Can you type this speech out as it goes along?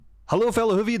Hello,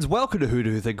 fellow Whovians. Welcome to Who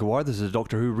Do You Think You Are? This is a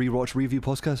Doctor Who rewatch review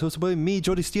podcast hosted by me,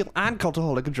 Jordi Steele, and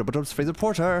Cultaholic and TripleJump's Fraser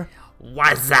Porter.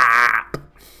 What's up?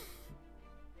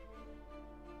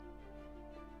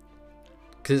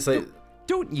 Because it's like...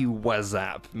 Don't you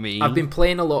wazap me. I've been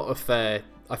playing a lot of... I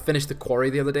finished The Quarry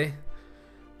the other day.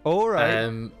 Alright.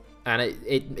 And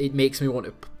it makes me want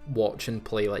to watch and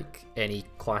play like any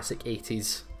classic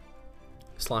 80s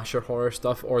slasher horror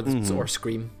stuff or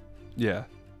Scream. Yeah.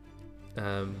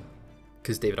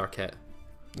 Because David Arquette.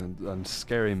 And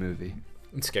Scary Movie.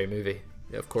 And Scary Movie.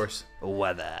 Yeah, of course.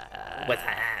 What up? What's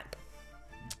up?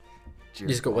 You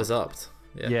just got what's up.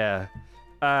 Yeah.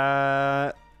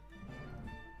 I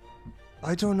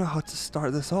don't know how to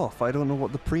start this off. I don't know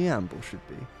what the preamble should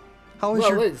be.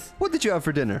 What did you have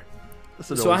for dinner?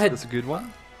 That's a good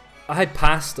one. I had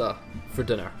pasta for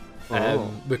dinner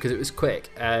because it was quick.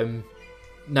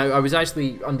 Now, I was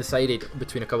actually undecided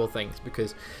between a couple of things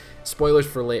because, spoilers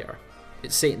for later,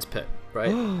 it's Satan's Pit,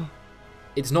 right?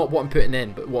 It's not what I'm putting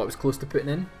in, but what I was close to putting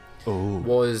in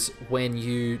was when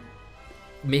you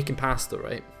making pasta,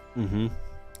 right? Mm-hmm.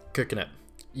 Cooking it.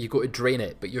 You go to drain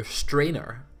it, but your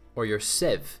strainer or your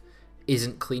sieve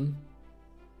isn't clean.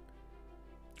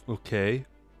 Okay.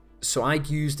 So I'd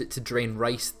used it to drain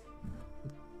rice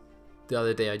the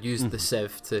other day. I'd used the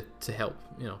sieve to help,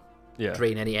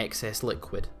 drain any excess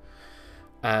liquid.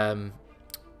 And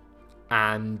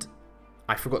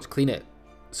I forgot to clean it.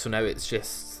 So now it's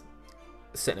just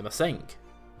sitting in my sink.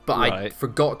 But I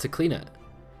forgot to clean it.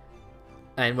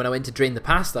 And when I went to drain the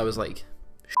pasta, I was like,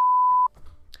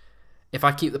 if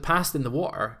I keep the pasta in the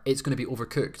water, it's going to be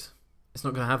overcooked. It's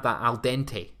not going to have that al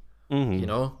dente, you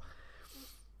know?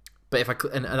 But if I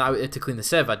had to clean the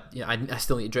sieve, I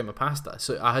still need to drain my pasta.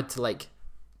 So I had to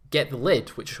get the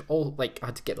lid, I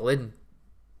had to get the lid and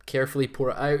carefully pour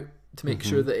it out to make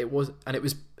sure that it was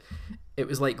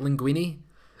like linguine.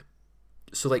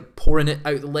 So pouring it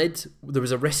out the lid, there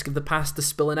was a risk of the pasta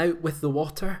spilling out with the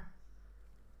water.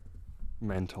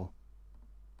 Mental.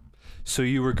 So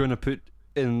you were going to put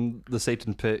in the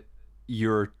Satan Pit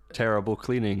your terrible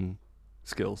cleaning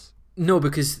skills? No,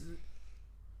 because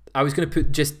I was going to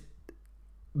put just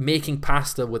making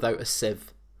pasta without a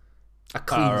sieve, a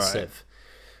clean sieve.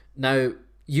 Now,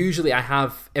 usually I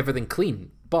have everything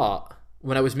clean, but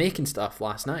when I was making stuff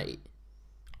last night,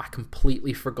 I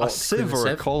completely forgot to clean the sieve. A sieve or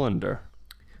a colander?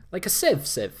 Like a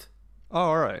sieve. Oh,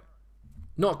 alright.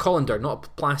 Not a colander, not a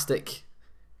plastic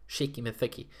shaky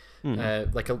mythicky.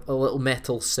 Like a little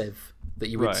metal sieve that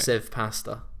you would sieve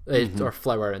pasta or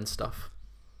flour and stuff.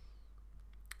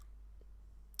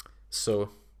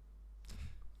 So...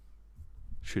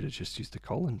 should have just used a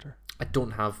colander. I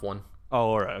don't have one.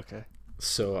 Oh, alright, okay.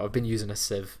 So I've been using a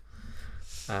sieve.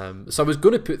 So I was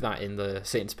going to put that in the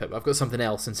Satan's Pit, but I've got something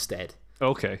else instead.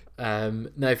 Okay.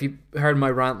 Now, if you heard my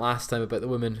rant last time about the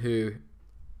woman who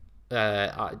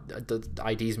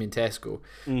IDs me in Tesco,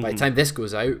 by the time this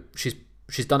goes out, she's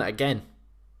done it again.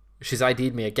 She's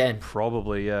ID'd me again.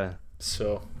 Probably, yeah.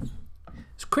 So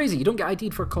it's crazy. You don't get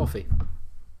ID'd for coffee.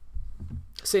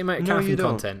 Same amount of caffeine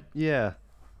content. Yeah.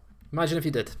 Imagine if you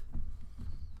did.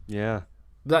 Yeah.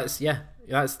 That's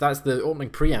the opening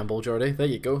preamble, Jordi. There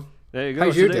you go. There you go.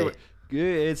 How's your day?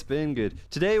 Good. It's been good.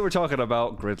 Today we're talking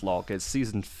about Gridlock. It's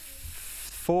season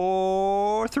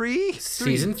 3.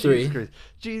 Season 3.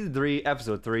 Season 3,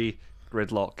 episode 3,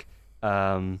 Gridlock.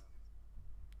 Do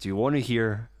you want to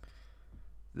hear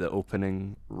the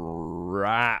opening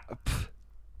rap?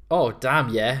 Oh, damn,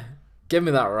 yeah. Give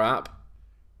me that rap.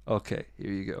 Okay,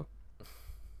 here you go.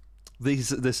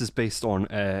 This is based on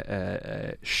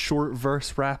short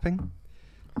verse rapping.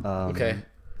 Okay.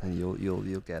 And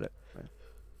you'll get it. Right.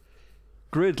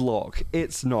 Gridlock.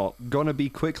 It's not gonna be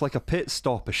quick like a pit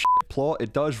stop. A shit plot.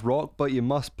 It does rock, but you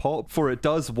must pop. For it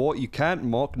does what you can't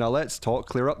mock. Now let's talk.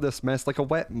 Clear up this mess like a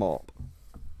wet mop.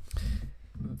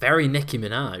 Very Nicki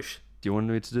Minaj. Do you want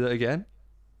me to do that again?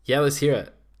 Yeah, let's hear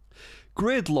it.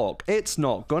 Gridlock. It's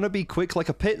not gonna be quick like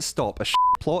a pit stop. A shit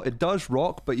plot. It does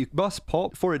rock, but you must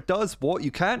pop. For it does what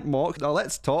you can't mock. Now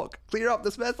let's talk. Clear up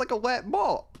this mess like a wet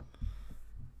mop.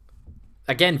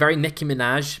 Again, very Nicki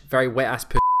Minaj. Very wet ass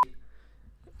pussy.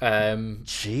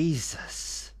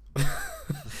 Jesus.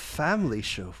 Family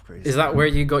show, crazy. Is that where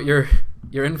you got your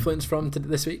influence from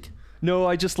this week? No,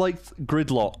 I just liked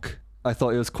Gridlock. I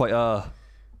thought it was quite a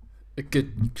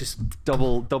good, just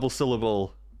double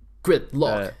syllable.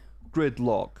 Gridlock.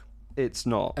 Gridlock. It's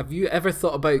not. Have you ever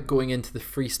thought about going into the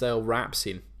freestyle rap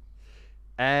scene?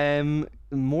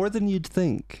 More than you'd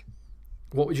think.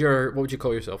 What would you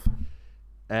call yourself?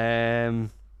 I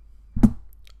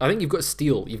think you've got to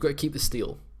steal. You've got to keep the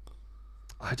steal.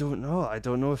 I don't know. I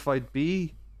don't know if I'd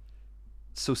be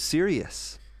so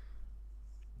serious.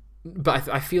 But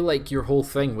I feel like your whole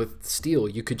thing with steal,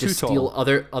 you could just Too steal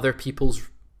tall. other people's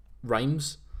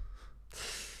rhymes.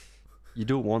 You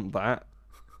don't want that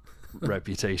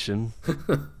reputation.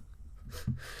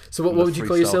 So what The would you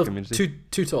call freestyle yourself? community.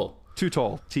 Too tall. Too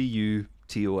tall.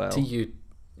 TUTOL.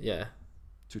 Yeah.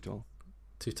 Too tall.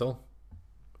 Too tall.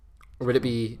 Or would it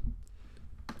be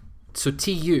so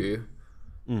TU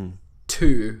 2L?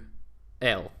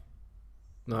 No,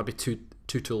 that'd be too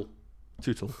tall.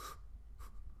 Tootle.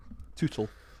 Tootle.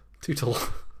 Too tall.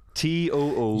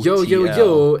 TOO.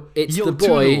 Yo, it's Yo, the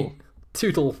boy Tootle.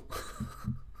 Tootle.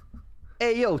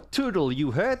 Hey yo, Tootle,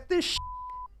 you heard this sh**?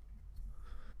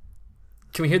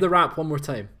 Can we hear the rap one more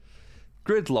time?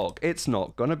 Gridlock, it's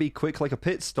not gonna be quick like a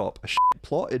pit stop. A shit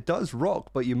plot, it does rock,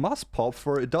 but you must pop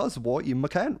for it does what you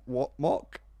can't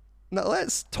mock. Now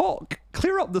let's talk.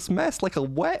 Clear up this mess like a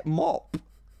wet mop.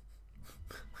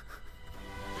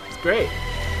 It's great.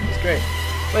 It's great.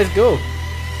 Let's go.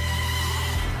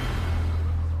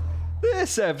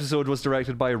 This episode was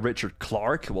directed by Richard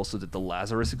Clark, who also did The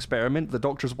Lazarus Experiment, The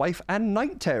Doctor's Wife, and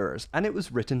Night Terrors, and it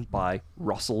was written by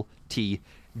Russell T.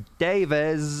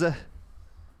 Davies.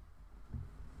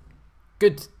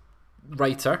 Good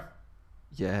writer.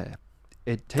 Yeah.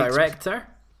 It takes... Director.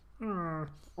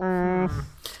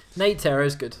 Night Terror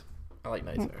is good. I like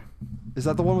Night Terror. Is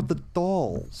that the one with the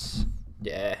dolls?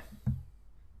 Yeah.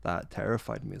 That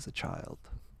terrified me as a child.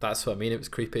 That's what I mean. It was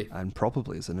creepy. And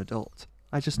probably as an adult.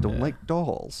 I just don't like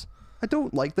dolls. I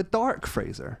don't like the dark,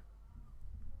 Fraser.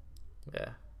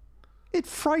 Yeah. It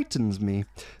frightens me.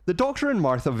 The Doctor and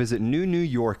Martha visit New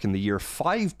York in the year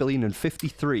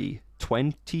 5,053,000,000,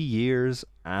 20 years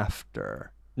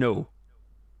after. No.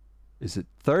 Is it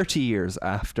 30 years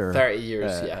after? 30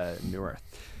 years, New Earth.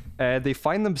 They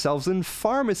find themselves in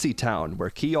Pharmacy Town, where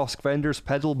kiosk vendors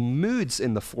peddle moods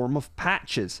in the form of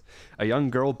patches. A young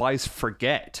girl buys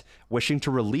Forget, wishing to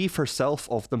relieve herself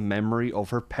of the memory of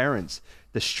her parents.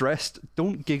 Distressed,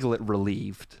 don't giggle at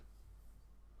relieved.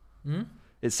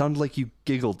 It sounded like you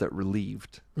giggled at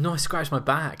relieved. No, I scratched my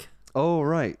back. Oh,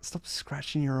 right. Stop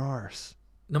scratching your arse.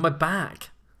 No, my back.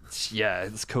 Yeah,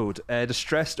 it's code.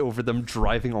 Distressed over them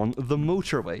driving on the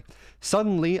motorway.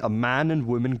 Suddenly, a man and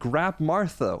woman grab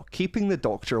Martha, keeping the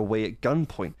Doctor away at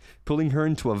gunpoint, pulling her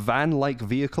into a van-like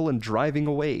vehicle and driving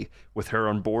away. With her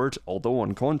on board, although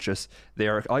unconscious, they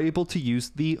are able to use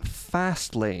the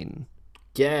fast lane.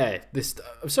 Yeah, this.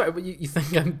 I'm sorry, but you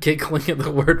think I'm giggling at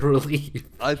the word relief?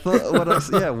 I thought when I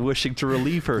was wishing to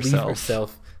relieve herself. Leave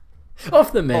herself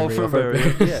off the memory of her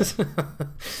yeah.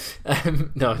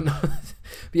 No.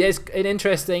 But yeah, it's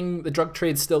interesting. The drug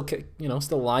trade's still,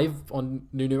 still alive on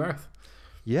New Earth.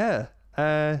 Yeah.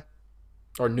 Or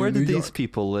New where did York. these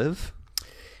people live?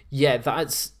 Yeah,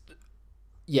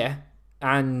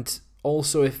 and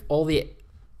also if all the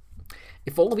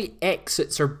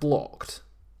exits are blocked,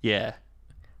 Yeah.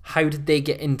 how did they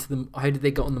get on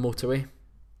the motorway?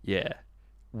 Yeah.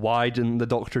 Why didn't the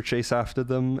Doctor chase after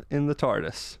them in the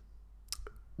TARDIS?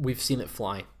 We've seen it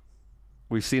fly.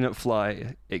 We've seen it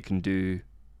fly. It can do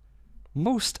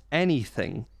most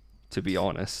anything, to be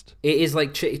honest. It is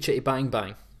like Chitty Chitty Bang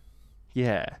Bang,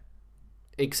 Yeah.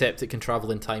 except it can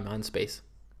travel in time and space.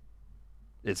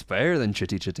 It's better than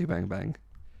Chitty Chitty Bang Bang.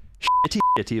 Shitty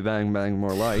Chitty Bang Bang,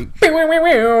 more like. Do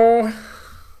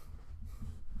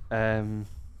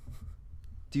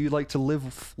you like to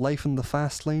live life in the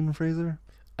fast lane, Fraser?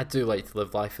 I do like to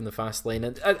live life in the fast lane.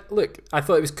 And look, I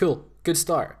thought it was cool. Good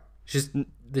start. Just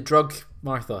the drug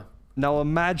Martha. Now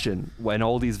imagine when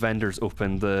all these vendors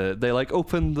open the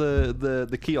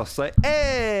kiosk, like,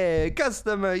 hey,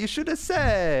 customer, you should have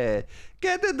said,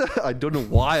 get in the... I don't know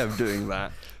why I'm doing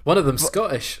that. One of them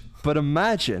Scottish. But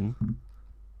imagine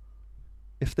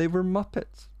if they were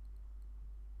Muppets.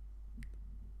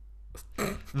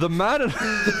 The man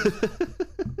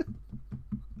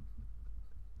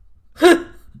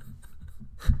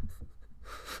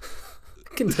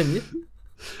Continue.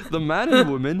 The man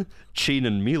and woman, Shane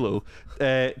and Milo,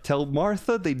 tell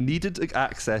Martha they needed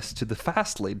access to the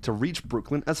fast lane to reach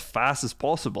Brooklyn as fast as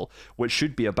possible, which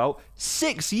should be about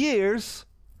 6 years.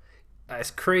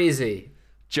 That's crazy.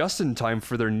 Just in time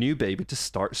for their new baby to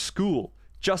start school.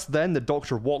 Just then, the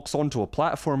Doctor walks onto a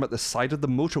platform at the side of the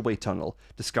motorway tunnel,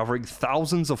 discovering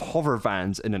thousands of hover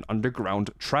vans in an underground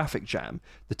traffic jam,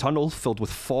 the tunnel filled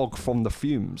with fog from the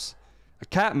fumes. A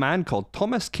cat man called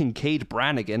Thomas Kincaid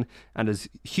Brannigan and his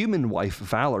human wife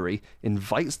Valerie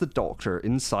invites the Doctor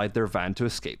inside their van to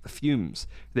escape the fumes.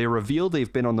 They reveal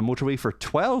they've been on the motorway for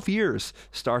 12 years,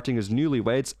 starting as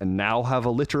newlyweds, and now have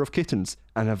a litter of kittens,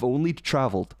 and have only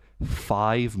travelled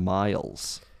 5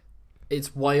 miles.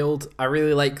 It's wild. I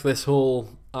really like this whole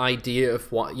idea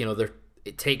of what,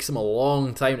 it takes them a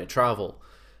long time to travel,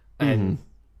 and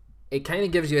it kind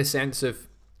of gives you a sense of,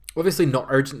 obviously not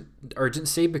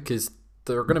urgency, because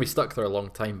they're going to be stuck there a long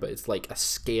time, but it's like a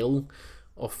scale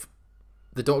of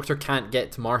the Doctor can't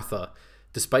get to Martha,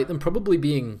 despite them probably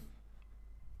being,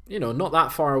 not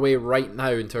that far away right now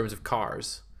in terms of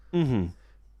cars.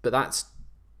 But that's,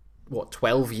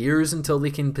 12 years until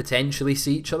they can potentially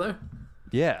see each other?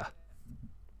 Yeah.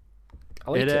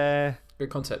 I like it. Good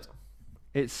concept.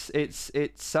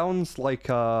 It sounds like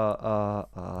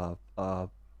a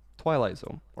Twilight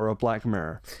Zone or a Black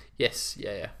Mirror. Yes,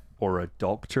 yeah. Or a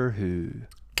Doctor Who.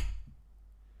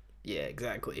 Yeah,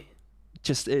 exactly.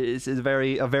 Just it's a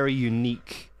very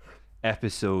unique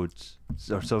episode,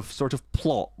 sort of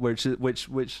plot, which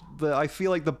I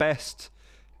feel like the best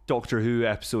Doctor Who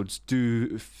episodes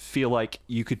do feel like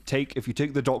you could take, if you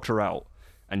took the Doctor out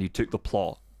and you took the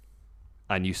plot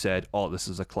and you said, "Oh, this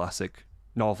is a classic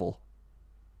novel."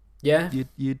 Yeah,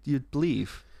 you'd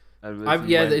believe. I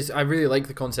really like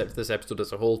the concept of this episode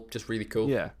as a whole. Just really cool.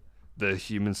 Yeah, the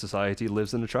human society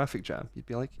lives in a traffic jam. You'd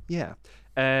be like, yeah.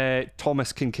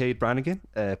 Thomas Kincaid Brannigan,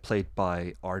 played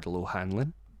by Ardal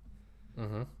O'Hanlon,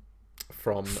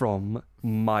 from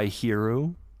My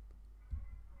Hero.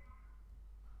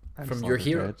 From Your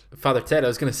Hero, Father Ted. I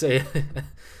was going to say.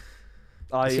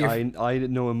 I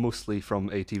know him mostly from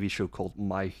a TV show called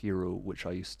My Hero, which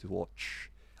I used to watch.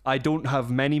 I don't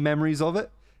have many memories of it,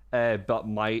 but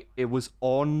it was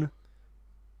on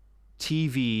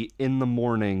TV in the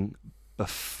morning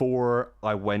before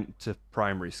I went to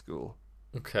primary school.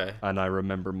 Okay. And I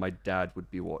remember my dad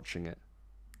would be watching it.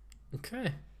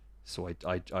 Okay. So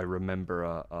I remember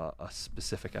a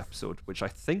specific episode, which I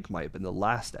think might have been the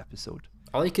last episode.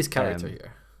 I like his character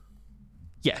here.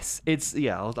 Yes,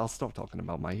 I'll stop talking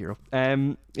about My Hero.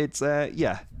 Cat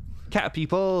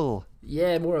people.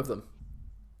 Yeah, more of them.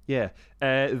 Yeah,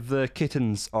 the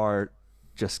kittens are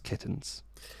just kittens.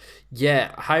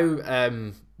 Yeah, how?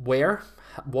 Where?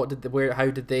 How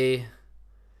did they?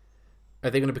 Are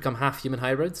they going to become half human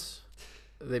hybrids?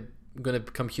 Are they going to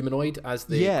become humanoid as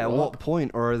they? Yeah, at what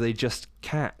point, or are they just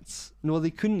cats? No,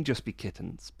 they couldn't just be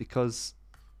kittens, because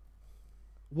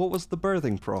what was the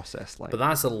birthing process like? But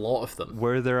that's a lot of them.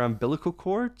 Were there umbilical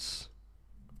cords?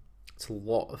 It's a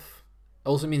lot of. It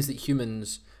also means that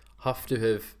humans have to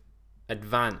have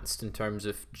advanced in terms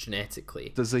of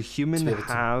genetically. Does a human to be able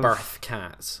have to birth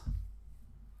cats?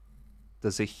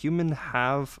 Does a human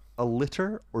have a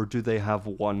litter, or do they have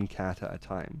one cat at a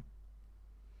time?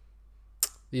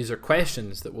 These are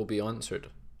questions that will be answered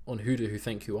on Who Do Who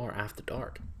Think Who Are After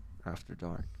Dark. After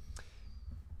dark.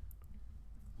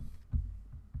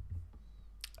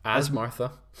 As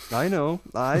Martha. I know.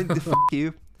 Fuck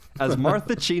you. As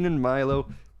Martha, Sheen, and Milo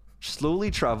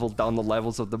slowly travelled down the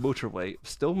levels of the motorway,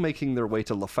 still making their way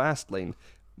to the fast lane,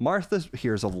 Martha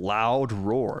hears a loud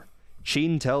roar.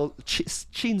 Sheen's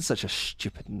such a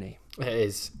stupid name. It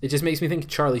is. It just makes me think of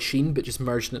Charlie Sheen, but just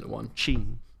merged into one.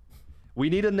 Sheen. We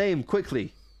need a name,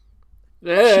 quickly.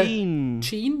 Sheen.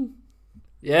 Sheen?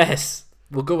 Yes.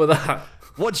 We'll go with that.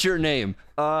 What's your name?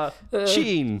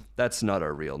 Sheen. That's not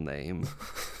a real name.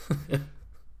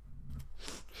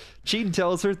 Sheen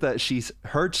tells her that she's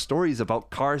heard stories about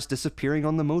cars disappearing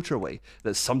on the motorway,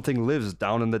 that something lives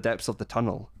down in the depths of the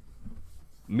tunnel.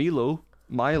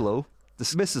 Milo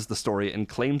dismisses the story and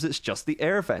claims it's just the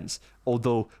air vents,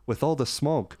 although with all the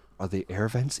smog, are the air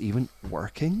vents even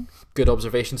working? Good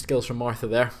observation skills from Martha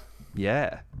there.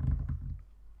 Yeah.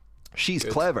 She's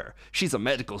clever. She's a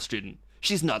medical student.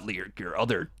 She's not like your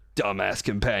other dumbass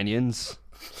companions.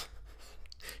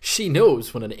 She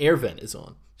knows when an air vent is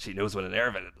on. She knows when an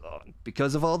air vent is on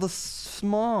because of all the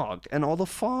smog and all the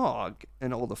fog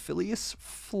and all the Phileas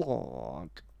flog.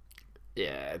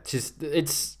 Yeah,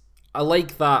 I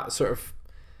like that sort of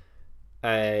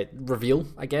reveal,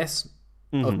 I guess,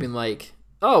 of being like,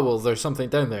 oh, well, there's something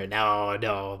down there.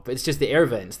 No, but it's just the air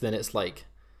vents. Then it's like,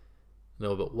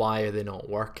 no, but why are they not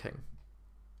working?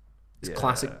 It's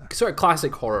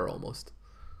classic horror almost.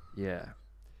 Yeah.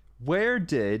 Where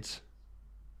did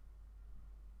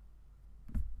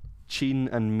Sheen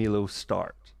and Milo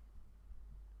start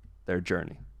their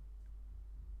journey?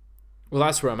 Well,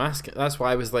 that's where I'm asking. That's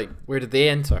why I was like, where did they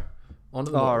enter?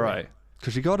 Onto the motorway. All right.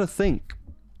 Because you got to think,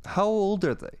 how old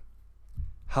are they?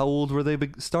 How old were they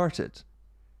started?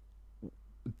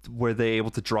 Were they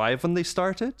able to drive when they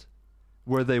started?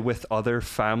 Were they with other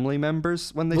family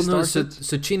members when they started? No,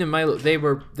 so Sheen and Milo, they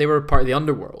were part of the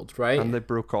underworld, right? And they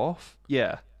broke off?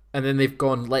 Yeah. And then they've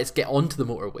gone, let's get onto the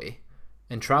motorway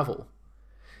and travel.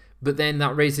 But then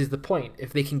that raises the point,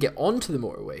 if they can get onto the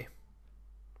motorway,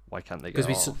 why can't they get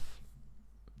off?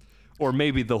 Or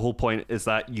maybe the whole point is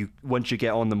that once you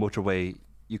get on the motorway,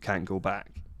 you can't go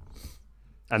back.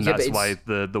 And that's why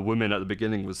the woman at the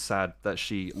beginning was sad that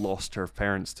she lost her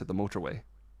parents to the motorway.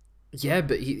 Yeah,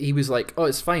 but he was like, oh,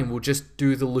 it's fine, we'll just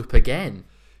do the loop again.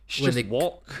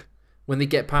 Walk. When they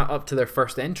get up to their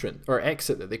first entrance or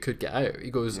exit that they could get out, he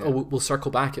goes, oh, we'll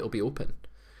circle back, it'll be open.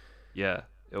 Yeah,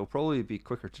 it'll probably be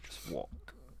quicker to just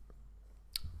walk.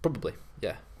 Probably,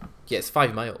 yeah. Yeah, it's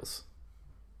 5 miles.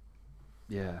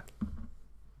 Yeah.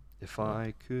 If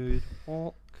I could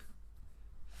walk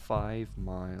 5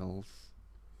 miles.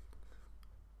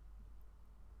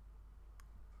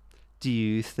 Do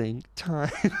you think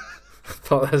time?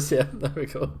 Yeah, there we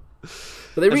go.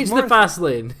 But they reach the fast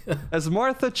lane. As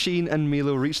Martha, Cheen, and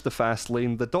Milo reach the fast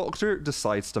lane, the Doctor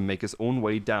decides to make his own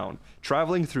way down,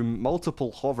 travelling through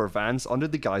multiple hover vans under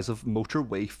the guise of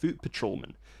motorway foot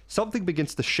patrolmen. Something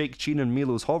begins to shake Cheen and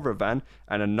Milo's hover van,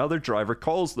 and another driver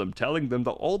calls them, telling them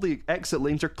that all the exit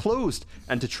lanes are closed,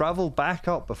 and to travel back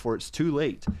up before it's too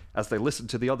late. As they listen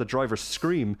to the other drivers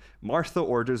scream, Martha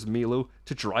orders Milo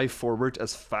to drive forward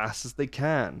as fast as they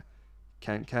can.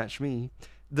 Can't catch me.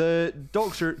 The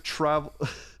Doctor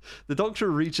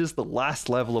reaches the last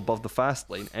level above the fast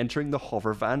lane, entering the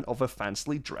hover van of a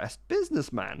fancily dressed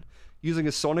businessman. Using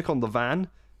a sonic on the van,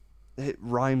 it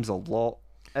rhymes a lot.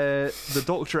 The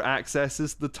Doctor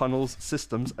accesses the tunnel's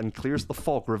systems and clears the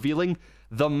fog, revealing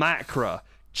the Macra,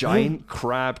 giant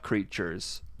crab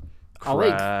creatures.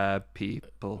 Crab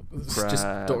people. It's just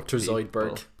Dr.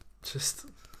 Zoidberg. Just.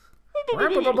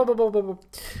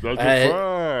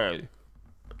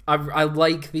 I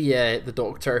like the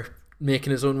Doctor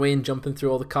making his own way and jumping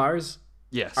through all the cars.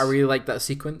 Yes. I really like that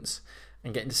sequence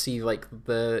and getting to see like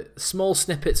the small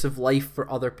snippets of life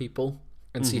for other people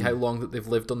and see how long that they've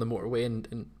lived on the motorway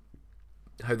and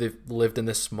how they've lived in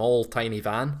this small tiny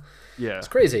van. Yeah. It's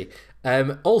crazy.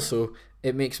 Also,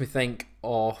 it makes me think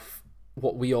of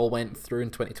what we all went through in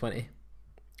 2020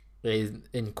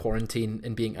 in quarantine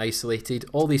and being isolated.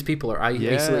 All these people are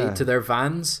isolated to their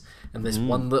vans in this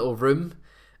one little room,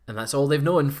 and that's all they've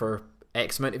known for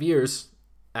X amount of years,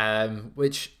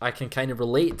 which I can kind of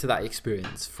relate to that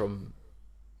experience from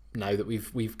now that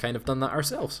we've kind of done that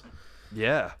ourselves.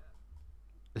 Yeah.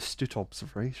 Astute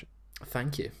observation.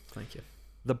 Thank you.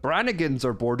 The Brannigans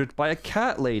are boarded by a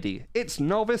cat lady. It's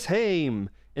Novice Haim.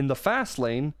 In the fast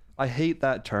lane, I hate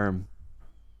that term,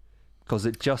 because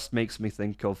it just makes me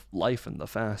think of life in the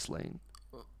fast lane.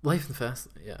 Life in the fast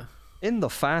lane, yeah. In the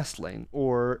fast lane,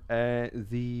 or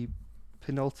the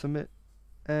penultimate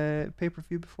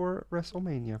pay-per-view before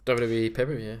WrestleMania. WWE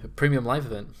pay-per-view, yeah. Premium live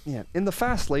event. Yeah. In the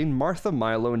fast lane, Martha,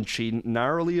 Milo, and Cheen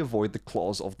narrowly avoid the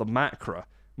claws of the Macra.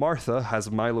 Martha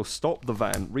has Milo stop the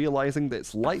van, realizing that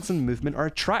its lights and movement are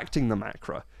attracting the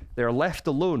Macra. They are left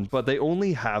alone, but they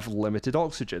only have limited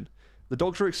oxygen. The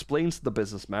Doctor explains to the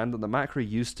businessman that the Macra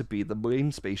used to be the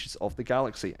main species of the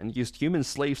galaxy and used human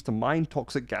slaves to mine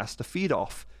toxic gas to feed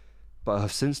off, but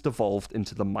have since devolved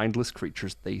into the mindless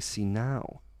creatures they see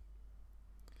now.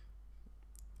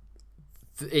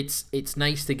 It's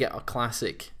nice to get a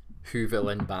classic Who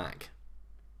villain back.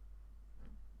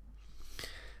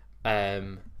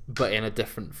 But in a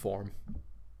different form.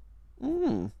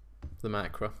 The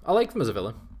Macra. I like them as a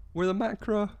villain. We're the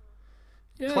Macra.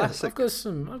 Yeah, classic. I've got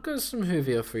some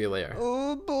Whovia for you later.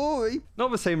 Oh boy.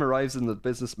 Novice Haim arrives in the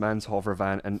businessman's hover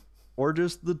van and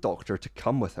orders the Doctor to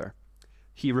come with her.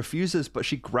 He refuses, but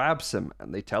she grabs him,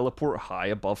 and they teleport high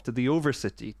above to the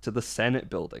Overcity, to the Senate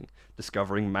building,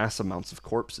 discovering mass amounts of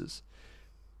corpses.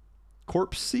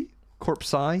 Corpse?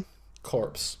 Corpse.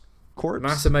 Corpse?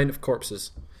 Mass amount of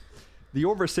corpses. The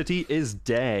Overcity is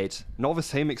dead.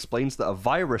 Novice Haim explains that a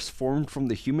virus formed from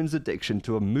the humans' addiction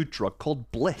to a mood drug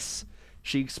called Bliss.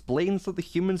 She explains that the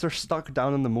humans are stuck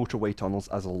down in the motorway tunnels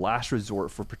as a last resort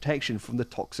for protection from the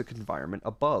toxic environment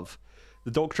above.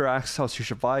 The Doctor asks how she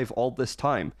survived all this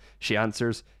time. She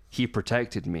answers, "He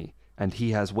protected me, and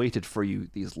he has waited for you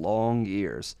these long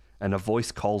years," and a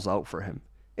voice calls out for him.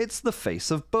 It's the face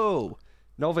of Bo.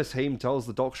 Novice Haim tells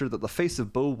the Doctor that the face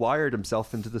of Bo wired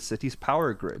himself into the city's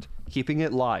power grid, keeping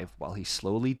it live while he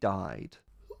slowly died.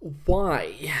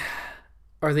 Why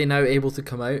are they now able to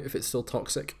come out if it's still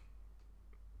toxic?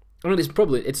 I mean,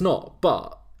 it's not,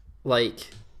 but like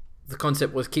the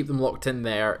concept was keep them locked in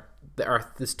there. The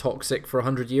Earth is toxic for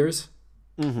 100 years.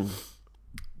 But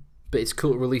it's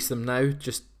cool to release them now,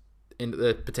 just into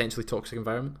the potentially toxic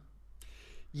environment.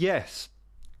 Yes.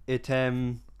 Did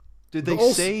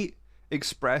they say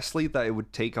expressly that it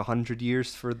would take 100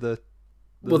 years for the...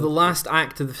 Well, the last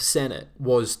act of the Senate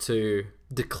was to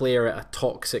declare it a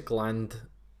toxic land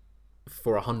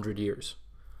for 100 years.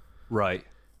 Right.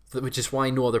 Which is why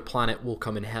no other planet will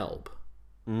come and help.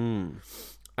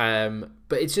 But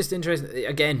it's just interesting.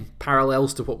 Again,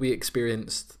 parallels to what we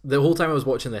experienced. The whole time I was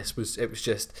watching this was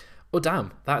just, oh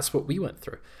damn, that's what we went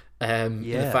through.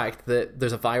 The fact that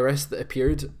there's a virus that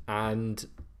appeared and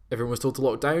everyone was told to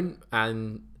lock down,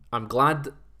 and I'm glad,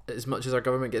 as much as our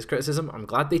government gets criticism, I'm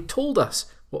glad they told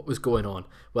us what was going on.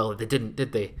 Well, they didn't,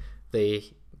 did they?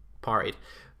 They partied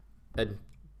and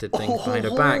did things behind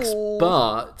our backs,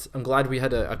 but I'm glad we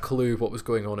had a clue what was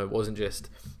going on. It wasn't just,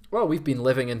 well, we've been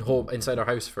living in hope inside our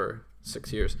house for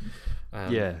 6 years.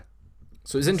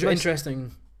 So it's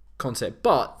interesting concept,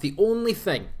 but the only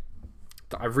thing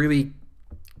that I really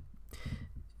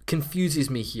confuses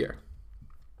me here,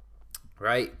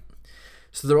 right?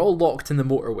 So they're all locked in the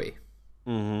motorway.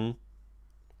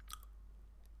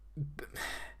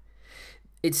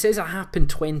 It says it happened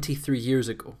 23 years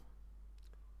ago.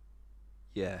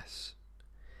 Yes.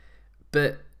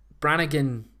 But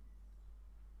Brannigan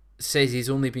says he's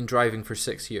only been driving for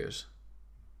 6 years.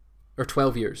 Or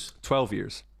 12 years. 12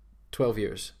 years. 12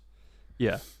 years.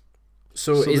 Yeah.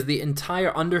 So is the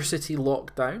entire Undercity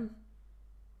locked down?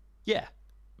 Yeah.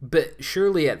 But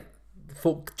surely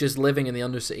folk just living in the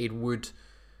Undercity would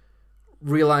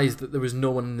realise that there was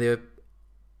no one in the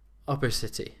Upper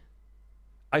City.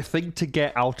 I think to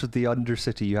get out of the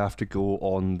Undercity, you have to go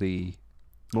on the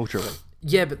motorway.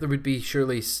 Yeah, but there would be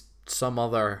surely some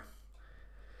other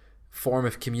form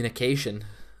of communication.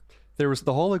 There was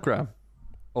the hologram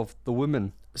of the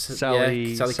woman,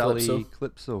 Sally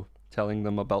Calypso, telling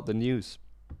them about the news.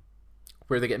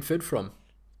 Where are they getting food from?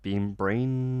 Being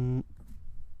brain...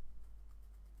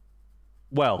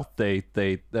 Well,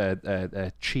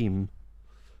 Cheem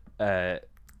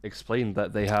explained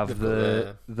that they have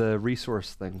the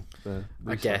resource thing.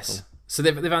 I guess. So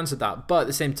they've answered that, but at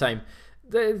the same time,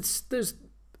 there's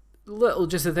little,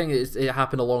 just the thing is, it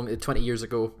happened 20 years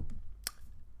ago.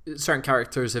 Certain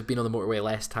characters have been on the motorway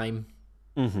less time.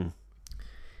 You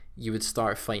would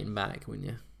start fighting back, wouldn't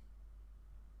you?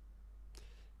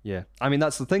 Yeah, I mean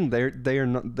that's the thing.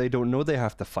 They don't know they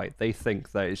have to fight. They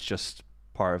think that it's just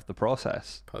part of the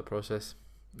process.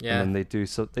 Yeah. And then they do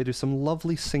some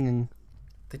lovely singing.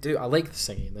 They do. I like the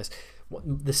singing in this.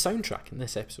 The soundtrack in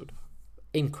this episode,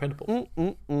 incredible.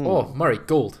 Oh, Murray,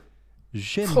 gold.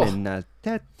 Anyway,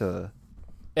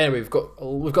 we've got a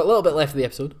little bit left of the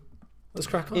episode. Let's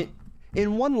crack on.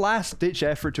 In one last-ditch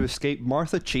effort to escape,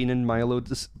 Martha, Cheen, and Milo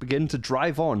begin to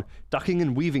drive on, ducking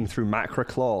and weaving through macra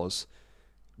claws.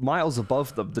 Miles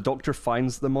above them, the Doctor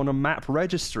finds them on a map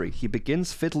registry. He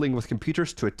begins fiddling with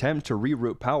computers to attempt to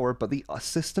reroute power, but the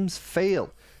systems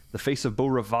fail. The Face of Bo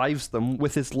revives them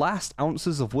with his last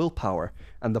ounces of willpower,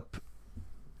 and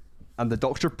the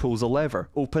Doctor pulls a lever,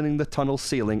 opening the tunnel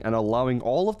ceiling and allowing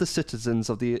all of the citizens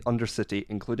of the Undercity,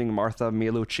 including Martha,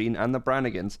 Milo, Cheen, and the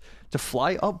Brannigans, to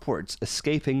fly upwards,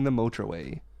 escaping the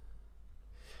motorway.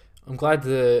 I'm glad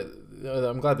they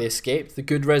escaped. The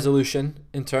good resolution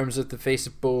in terms of the Face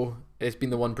of Bo has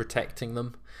been the one protecting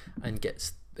them, and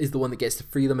is the one that gets to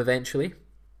free them eventually.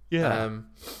 Yeah.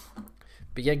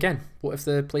 But yeah, again, what if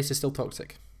the place is still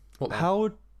toxic?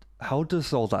 How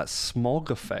does all that smog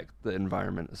affect the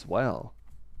environment as well?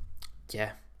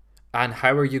 Yeah. And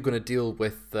how are you going to deal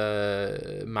with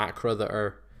the macra that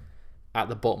are at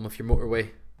the bottom of your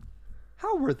motorway?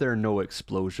 How were there no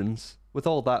explosions? With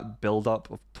all that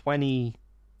build-up of 20,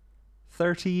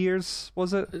 30 years,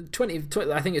 was it? 20,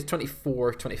 I think it's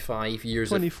 24, 25 years.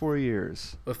 24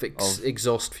 years. Of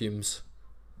exhaust fumes.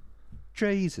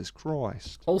 Jesus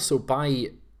Christ. Also, by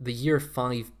the year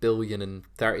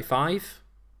 5,035,000,000,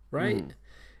 right?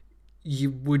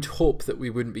 You would hope that we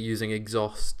wouldn't be using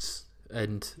exhausts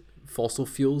and fossil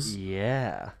fuels.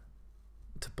 Yeah.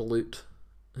 To pollute.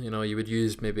 You would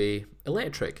use maybe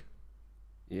electric.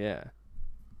 Yeah.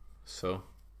 So,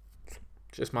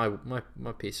 just my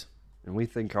piece. And we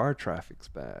think our traffic's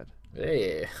bad.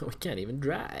 Hey, we can't even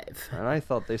drive. And I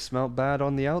thought they smelled bad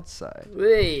on the outside.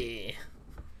 Hey.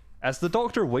 As the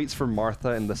Doctor waits for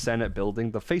Martha in the Senate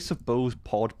building, the Face of Bo's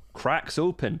pod cracks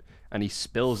open and he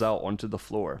spills out onto the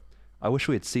floor. I wish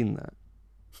we had seen that.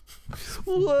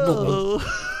 Whoa!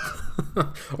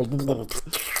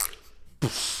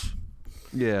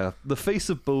 Yeah, the Face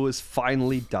of Bo is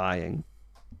finally dying.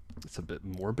 It's a bit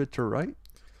morbid to write.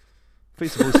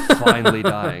 Face of Bo is finally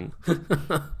dying.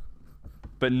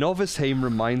 But Novice Haim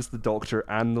reminds the Doctor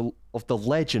of the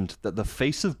legend that the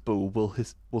Face of Bo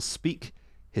will speak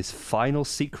his final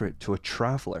secret to a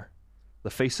traveller. The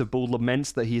Face of Bo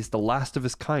laments that he is the last of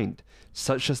his kind,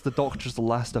 such as the Doctor's the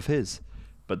last of his.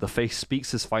 But the Face speaks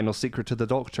his final secret to the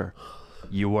Doctor.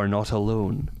 You are not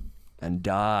alone. And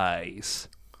dies.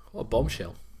 What a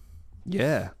bombshell.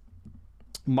 Yeah.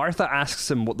 Martha asks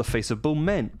him what the face of Bo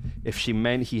meant, if she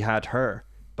meant he had her,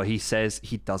 but he says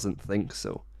he doesn't think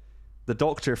so. The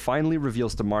Doctor finally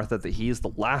reveals to Martha that he is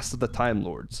the last of the Time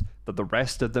Lords, that the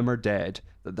rest of them are dead,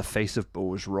 that the face of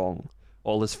Bo is wrong.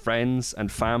 All his friends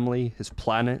and family, his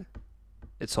planet,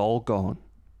 it's all gone.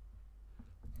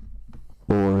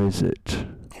 Or is it?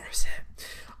 Or is it?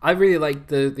 I really like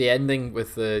the ending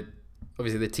with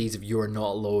obviously the tease of "you're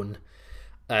not alone."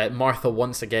 Martha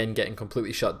once again getting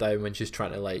completely shut down when she's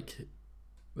trying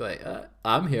to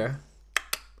I'm here,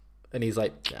 and he's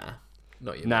like, nah,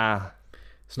 not you. Nah,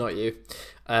 it's not you.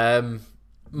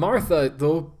 Martha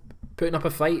though putting up a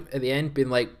fight at the end, being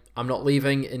like, I'm not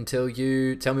leaving until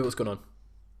you tell me what's going on.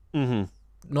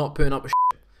 Mm-hmm. Not putting up a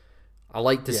shit. I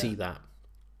like to see that.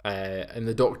 And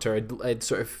the Doctor had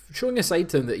sort of showing a side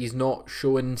to him that he's not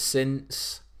shown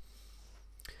since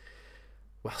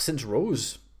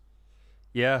Rose.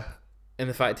 Yeah. And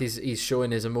the fact he's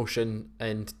showing his emotion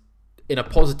and in a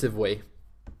positive way.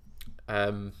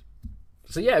 So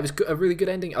yeah, it was a really good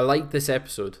ending. I liked this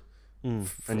episode and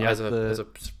as a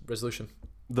resolution.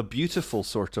 The beautiful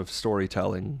sort of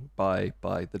storytelling by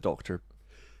the Doctor,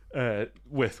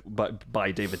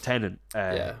 by David Tennant,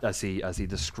 as he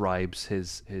describes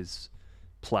his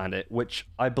planet, which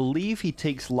I believe he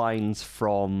takes lines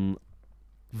from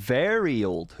very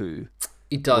old Who.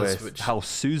 He does, which how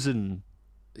Susan.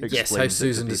 Yes, how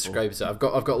Susan describes it. I've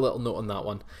got a little note on that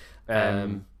one.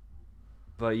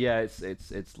 But yeah,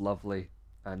 it's lovely,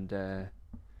 and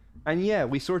yeah,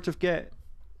 we sort of get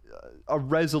a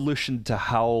resolution to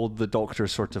how the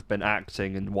Doctor's sort of been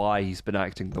acting and why he's been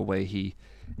acting the way he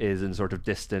is and sort of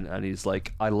distant. And he's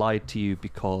like, I lied to you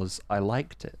because I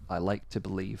liked it. I liked to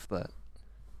believe that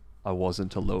I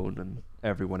wasn't alone and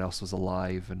everyone else was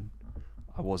alive and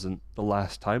I wasn't the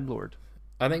last Time Lord.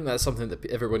 I think that's something that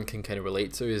everyone can kind of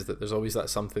relate to, is that there's always that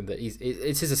something that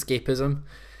it's his escapism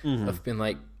of being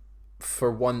like,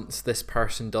 for once this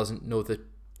person doesn't know that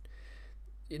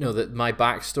my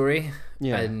backstory,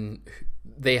 and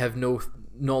they have no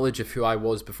knowledge of who I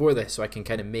was before this, so I can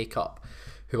kind of make up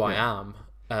who I am.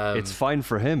 It's fine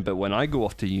for him, but when I go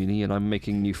off to uni and I'm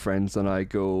making new friends and I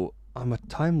go, I'm a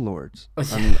Time Lord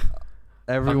and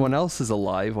everyone else is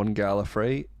alive on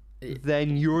Gallifrey,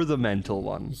 then you're the mental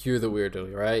one. You're the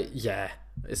weirdo, right? Yeah,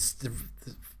 it's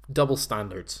double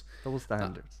standards.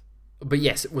 But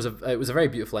yes, it was a very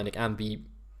beautiful ending, and the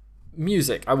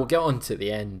music, I will get on to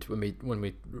the end when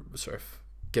we sort of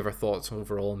give our thoughts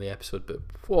overall on the episode.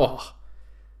 But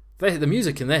the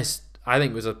music in this, I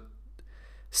think, was a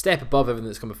step above everything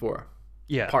that's come before.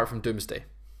 Yeah. Apart from Doomsday.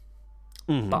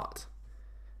 Mm-hmm. But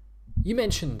you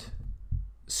mentioned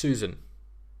Susan.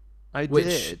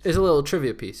 Which is a little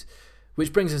trivia piece,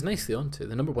 which brings us nicely onto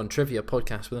the number one trivia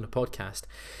podcast within a podcast.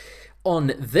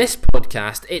 On this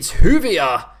podcast, it's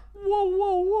Whovia. Whoa,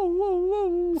 whoa, whoa, whoa,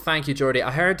 whoa. Thank you, Jordi.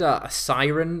 I heard a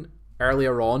siren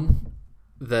earlier on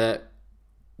that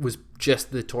was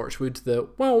just the Torchwood, the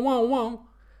wow, wow, wow,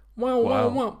 wow, wow,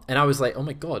 wow. And I was like, oh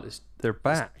my God. They're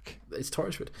back. It's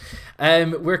Torchwood.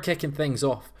 We're kicking things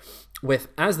off with,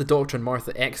 as the Doctor and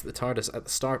Martha exit the TARDIS at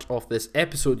the start of this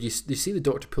episode, you see the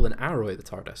Doctor pull an arrow at the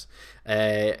TARDIS.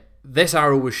 This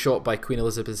arrow was shot by Queen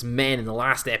Elizabeth's men in the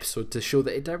last episode to show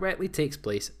that it directly takes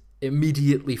place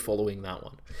immediately following that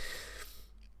one.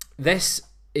 This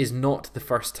is not the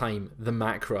first time the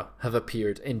Macra have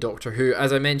appeared in Doctor Who.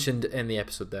 As I mentioned in the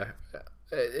episode there,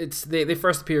 they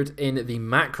first appeared in the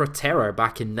Macra Terror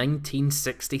back in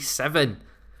 1967.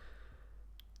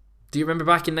 Do you remember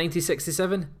back in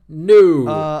 1967? No.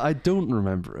 I don't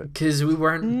remember it. Because we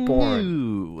weren't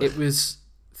born. It was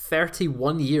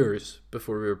 31 years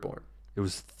before we were born. It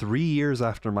was 3 years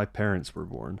after my parents were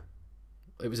born.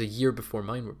 It was a year before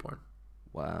mine were born.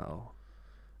 Wow.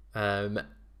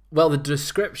 Well, the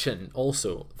description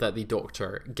also that the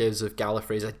Doctor gives of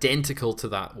Gallifrey is identical to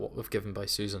that what we've given by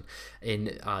Susan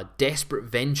in Desperate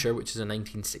Venture, which is a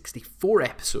 1964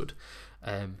 episode.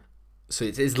 So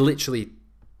it is literally...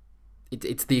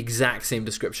 It's the exact same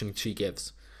description she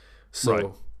gives.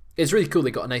 So It's really cool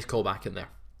they got a nice callback in there.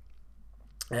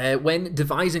 When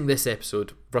devising this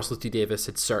episode, Russell T Davies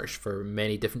had searched for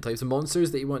many different types of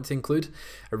monsters that he wanted to include.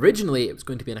 Originally, it was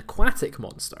going to be an aquatic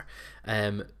monster.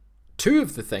 Two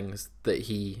of the things that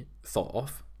he thought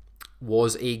of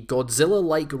was a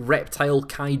Godzilla-like reptile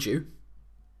kaiju.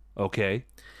 Okay.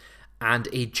 And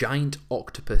a giant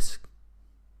octopus.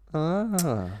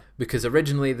 Because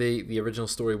originally the original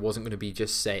story wasn't going to be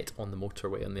just set on the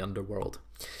motorway in the underworld.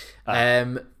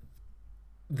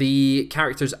 The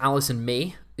characters Alice and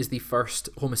May is the first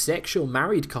homosexual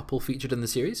married couple featured in the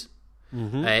series.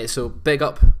 Mm-hmm. So big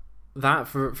up that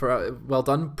for well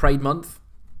done. Pride Month.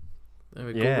 There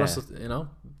we go, Russell. You know,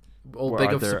 all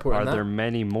big of supporting that. Are there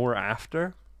many more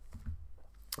after?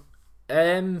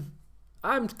 I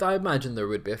imagine there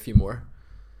would be a few more.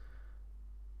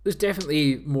 There's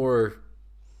definitely more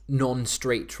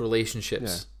non-straight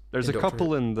relationships. Yeah. There's a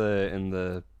couple in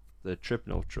the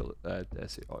Tripno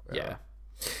yeah.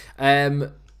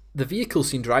 The vehicles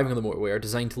seen driving on the motorway are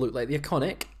designed to look like the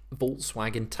iconic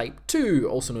Volkswagen Type 2,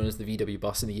 also known as the VW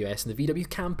bus in the US and the VW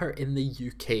camper in the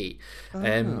UK.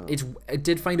 I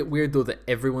did find it weird though that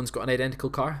everyone's got an identical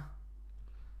car.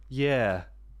 Yeah.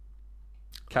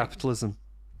 Capitalism.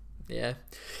 Yeah.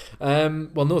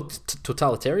 Well, no,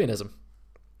 totalitarianism.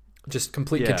 Just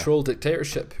complete control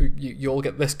dictatorship. You all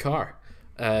get this car.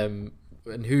 And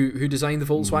who designed the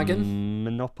Volkswagen?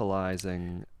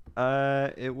 Monopolizing.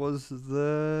 It was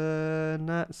the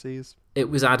Nazis. It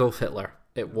was Adolf Hitler.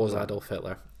 Adolf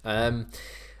Hitler.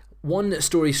 One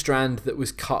story strand that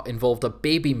was cut involved a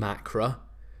baby macra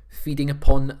feeding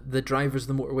upon the drivers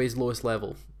of the motorway's lowest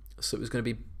level. So it was going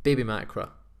to be baby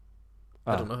macra.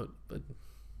 I don't know.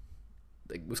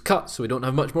 It was cut, so we don't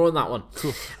have much more on that one.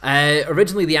 Cool.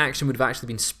 Originally, the action would have actually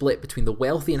been split between the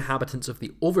wealthy inhabitants of the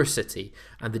overcity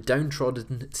and the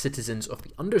downtrodden citizens of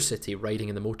the undercity riding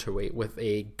in the motorway with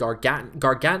a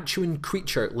gargantuan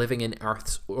creature living in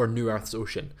Earth's or New Earth's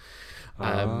ocean.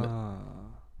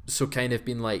 So kind of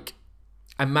been like,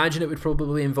 I imagine it would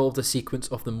probably involve a sequence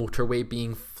of the motorway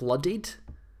being flooded.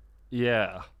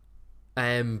 Yeah.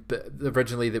 But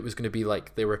originally that was going to be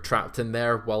like they were trapped in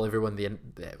there while everyone, the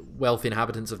wealthy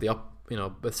inhabitants of the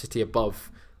the city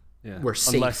above, were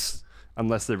safe.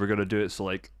 Unless they were going to do it so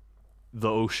like the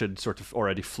ocean sort of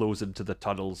already flows into the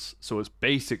tunnels, so it's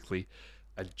basically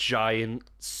a giant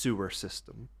sewer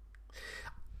system,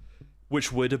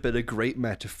 which would have been a great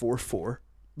metaphor for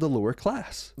the lower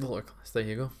class. The lower class. There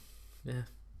you go. Yeah.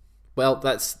 Well,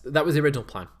 that was the original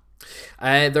plan.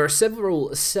 There are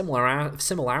several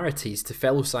similarities to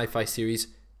fellow sci-fi series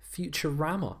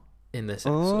Futurama in this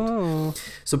episode.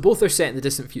 So both are set in the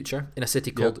distant future in a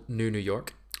city called New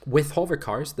York, with hover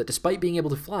cars that, despite being able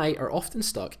to fly, are often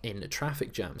stuck in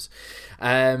traffic jams.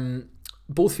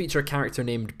 Both feature a character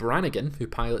named Brannigan, who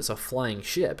pilots a flying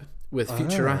ship, with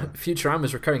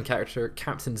Futurama's recurring character,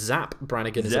 Captain Zap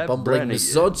Brannigan, is a bumbling,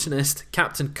 misogynist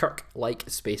Captain Kirk-like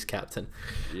space captain.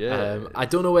 Yeah. I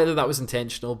don't know whether that was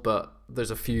intentional, but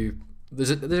there's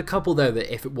a couple there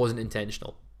that if it wasn't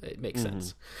intentional, it makes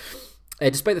sense.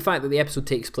 Despite the fact that the episode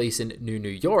takes place in New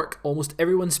York, almost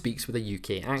everyone speaks with a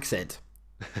UK accent.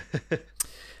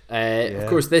 Of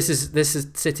course, this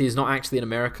city is not actually in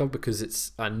America because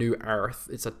it's a new Earth.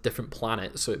 It's a different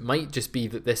planet, so it might just be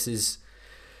that this is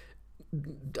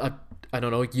I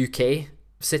don't know, UK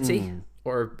city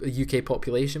or a UK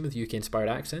population with UK inspired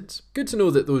accents. Good to know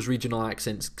that those regional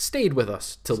accents stayed with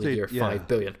us till the year 5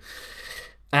 billion.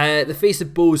 The Face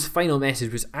of Bo's final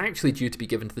message was actually due to be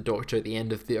given to the Doctor at the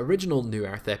end of the original New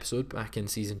Earth episode back in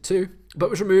season 2, but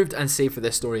was removed and saved for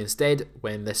this story instead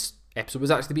when this episode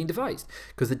was actually being devised,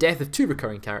 because the death of 2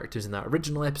 recurring characters in that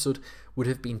original episode would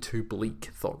have been too bleak,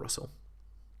 thought Russell.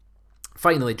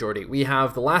 Finally, Jordi, we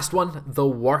have the last one, the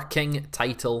working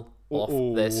title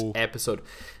of this episode.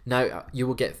 Now, you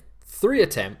will get 3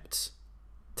 attempts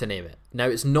to name it. Now,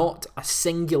 it's not a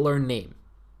singular name.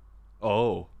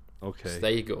 Oh, okay. So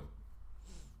there you go.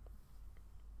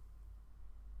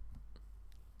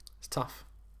 It's tough.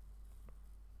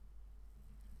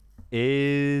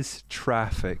 Is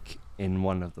traffic in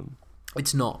one of them?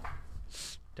 It's not.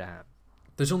 Damn.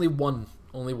 There's only one.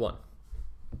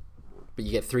 But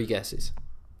you get 3 guesses.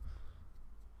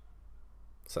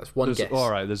 So that's one guess.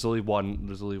 Alright, there's only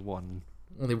one.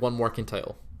 Only one working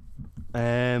title.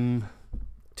 2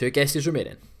 guesses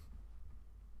remaining.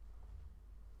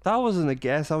 That wasn't a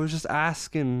guess. I was just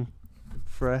asking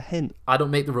for a hint. I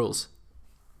don't make the rules.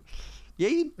 Yeah,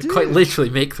 you do. I quite literally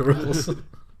make the rules.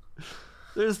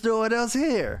 There's no one else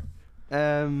here.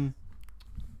 The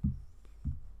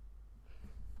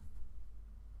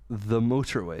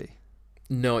motorway.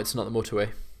 No, it's not the motorway.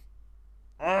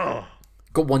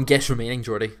 Got 1 guess remaining,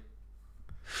 Jordi.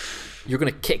 You're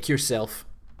going to kick yourself.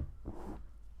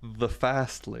 The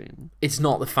fast lane. It's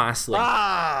not the fast lane.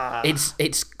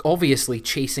 It's obviously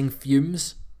chasing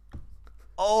fumes.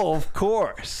 Oh, of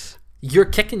course. You're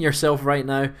kicking yourself right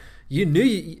now. You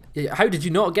knew. How did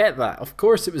you not get that? Of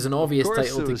course, it was an obvious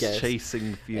title to guess.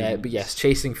 Chasing Fumes. But yes,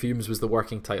 Chasing Fumes was the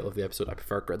working title of the episode. I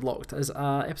prefer Gridlocked as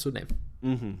episode name.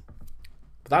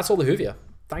 But that's all the Whovia.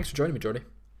 Thanks for joining me, Jordi.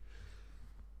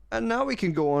 And now we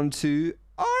can go on to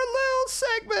our little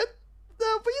segment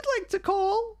that we'd like to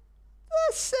call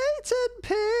the Satan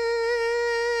Pit.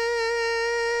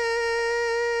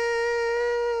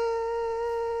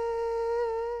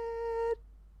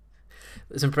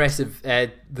 It's impressive.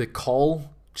 The call,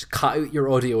 just cut out your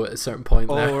audio at a certain point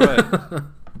there. Oh,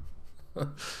 right.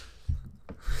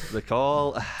 The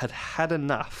call had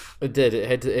enough. It did.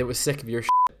 It was sick of your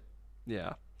shit.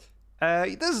 Yeah.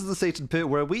 This is the Satan Pit,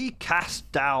 where we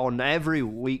cast down every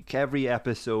week, every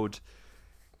episode,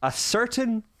 a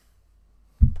certain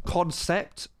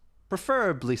concept,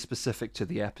 preferably specific to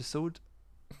the episode,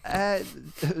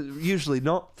 usually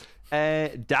not,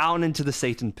 down into the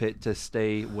Satan Pit to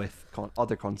stay with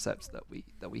other concepts that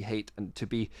we hate and to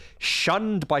be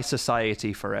shunned by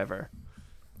society forever.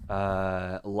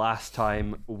 Last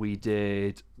time we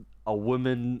did a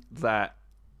woman that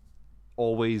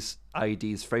always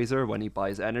IDs Fraser when he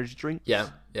buys energy drinks. Yeah.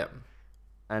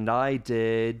 And I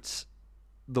did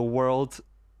the world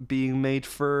being made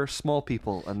for small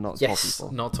people and not tall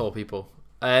people. Not tall people.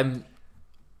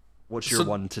 What's your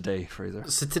one today, Fraser?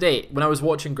 So today, when I was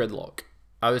watching Gridlock,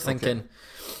 I was thinking,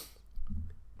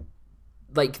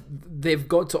 like, they've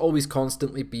got to always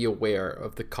constantly be aware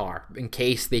of the car in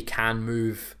case they can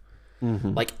move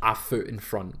like a foot in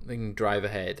front and drive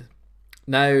ahead.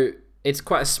 Now, it's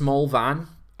quite a small van,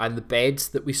 and the beds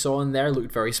that we saw in there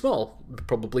looked very small,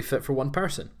 probably fit for one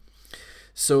person.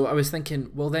 So I was thinking,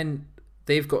 well, then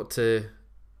they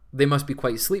must be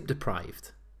quite sleep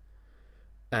deprived,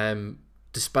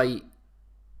 despite,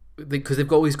 because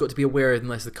they've always got to be aware in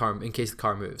case the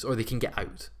car moves, or they can get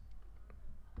out.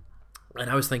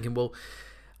 And I was thinking, well,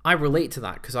 I relate to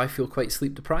that because I feel quite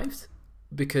sleep deprived,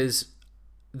 because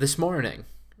this morning,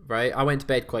 right, I went to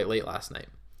bed quite late last night.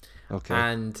 Okay.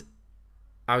 And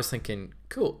I was thinking,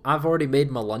 cool, I've already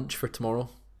made my lunch for tomorrow.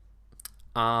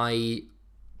 I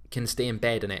can stay in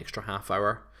bed an extra half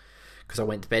hour because I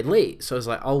went to bed late. So I was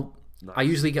like, Nice. I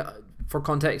usually get, for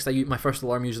context, my first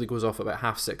alarm usually goes off at about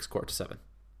 6:30, 7:15.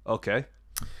 Okay.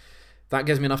 That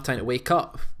gives me enough time to wake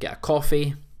up, get a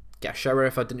coffee, get a shower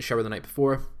if I didn't shower the night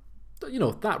before. You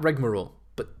know, that rigmarole.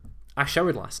 But I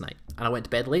showered last night and I went to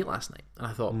bed late last night. And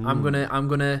I thought, I'm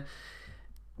gonna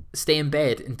stay in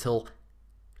bed until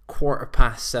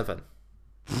 7:15.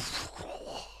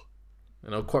 You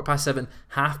know, 7:15,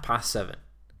 7:30.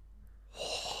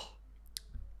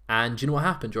 And do you know what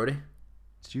happened, Jordi?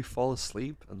 Did you fall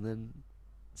asleep and then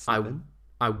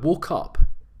I woke up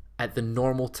at the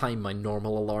normal time my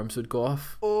normal alarms would go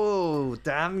off. Oh,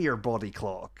 damn your body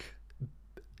clock.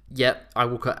 Yep, I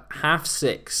woke up at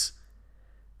 6:30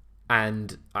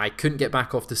 and I couldn't get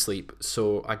back off to sleep.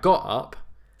 So I got up,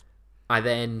 I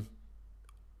then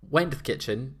went to the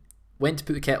kitchen, went to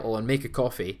put the kettle on, make a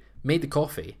coffee, made the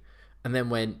coffee, and then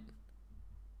went,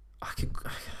 I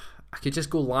could just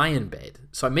go lie in bed.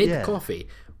 So I made the coffee,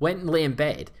 went and lay in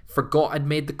bed, forgot I'd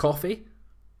made the coffee.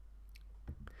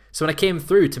 So when I came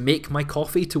through to make my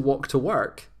coffee to walk to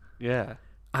work, I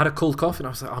had a cold coffee and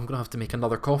I was like, I'm going to have to make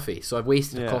another coffee. So I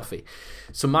wasted a coffee.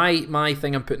 So my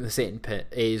thing I'm putting in the Satan Pit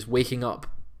is waking up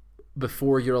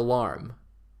before your alarm.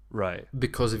 Right.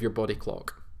 Because of your body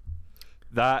clock.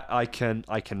 That I can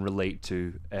relate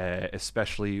to,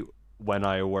 especially when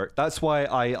I work. That's why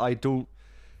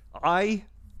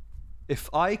if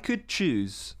I could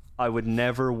choose, I would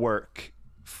never work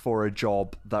for a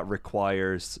job that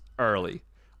requires early.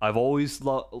 I've always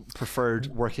preferred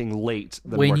working late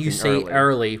than working early. When you say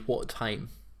early, what time?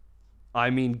 I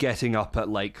mean getting up at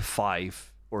like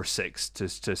 5 or 6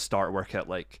 to start work at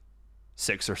like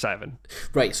 6 or 7.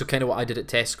 Right, so kind of what I did at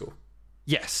Tesco.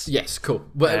 Yes. Yes, cool.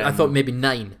 Well, I thought maybe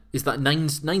 9. Is that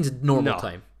nine's normal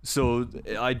time? So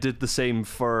I did the same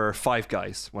for Five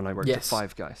Guys when I worked at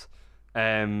Five Guys.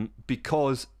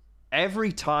 Because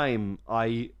every time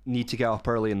I need to get up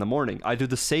early in the morning, I do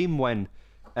the same when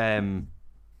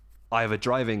I have a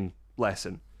driving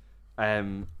lesson.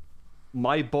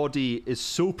 My body is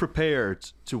so prepared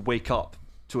to wake up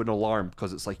to an alarm,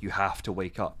 because it's like you have to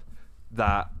wake up,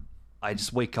 that I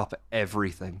just wake up at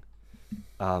everything.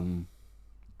 And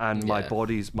my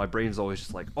brain's always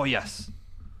just like, oh yes,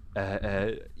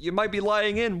 you might be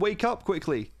lying in, wake up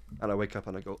quickly. And I wake up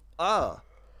and I go,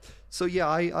 So yeah,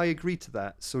 I agree to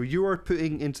that. So you are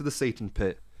putting into the Satan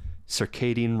Pit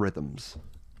circadian rhythms.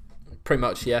 Pretty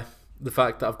much, yeah. The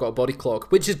fact that I've got a body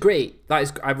clock, which is great.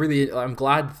 I'm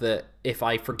glad that if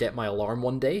I forget my alarm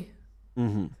one day,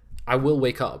 I will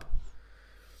wake up.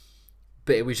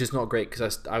 But it was just not great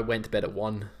because I went to bed at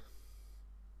 1.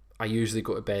 I usually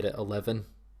go to bed at 11.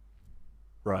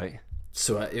 Right.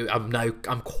 So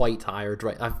I'm quite tired.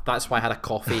 Right. That's why I had a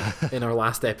coffee in our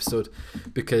last episode,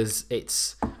 because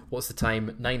it's, what's the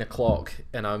time? 9 o'clock,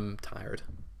 and I'm tired.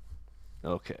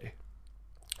 Okay.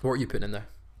 What are you putting in there?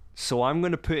 So I'm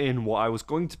going to put in what I was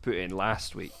going to put in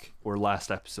last week, or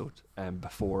last episode,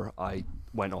 before I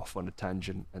went off on a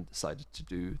tangent and decided to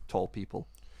do tall people.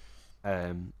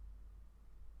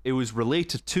 it was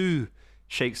related to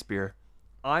Shakespeare.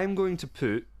 I'm going to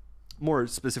put, more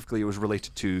specifically, it was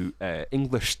related to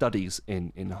English studies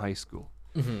in high school.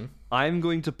 Mm-hmm. I'm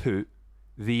going to put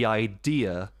the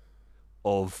idea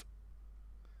of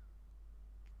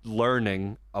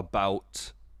learning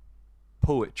about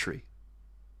poetry.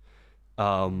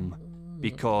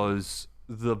 Because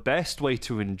the best way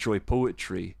to enjoy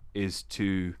poetry is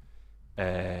to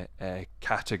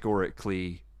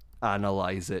categorically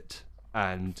analyze it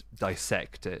and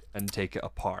dissect it and take it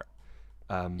apart.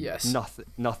 Yes.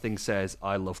 Nothing says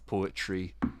I love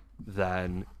poetry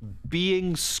than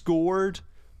being scored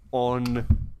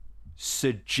on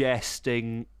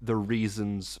suggesting the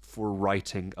reasons for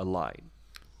writing a line.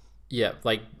 Yeah,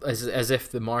 like as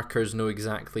if the markers know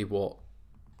exactly what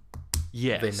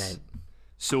they meant.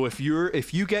 So if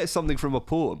you get something from a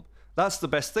poem, that's the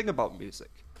best thing about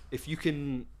music. If you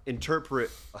can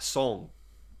interpret a song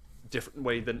a different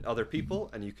way than other people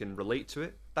and you can relate to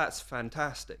it, that's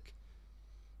fantastic.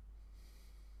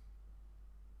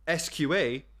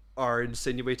 SQA are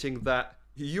insinuating that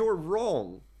you're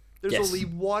wrong. There's only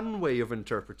one way of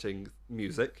interpreting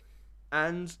music,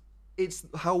 and it's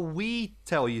how we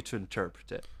tell you to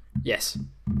interpret it. Yes.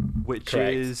 Which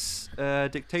Correct. is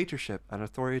dictatorship and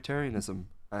authoritarianism.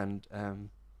 And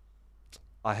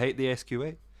I hate the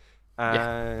SQA.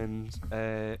 And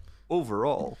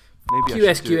overall, maybe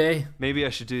I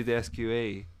should do the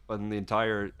SQA on the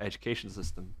entire education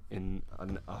system in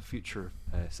a future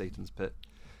Satan's Pit.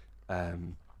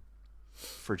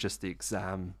 For just the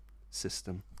exam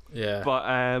system. Yeah. But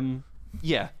I'm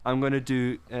going to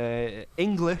do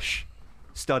English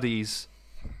studies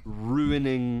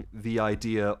ruining the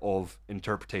idea of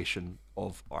interpretation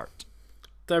of art.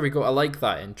 There we go. I like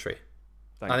that entry.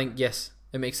 Thank I think yes,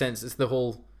 it makes sense. It's the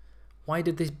whole why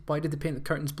did they paint the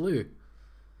curtains blue?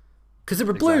 Because they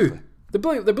were blue.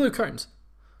 Exactly. They're blue curtains.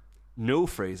 No,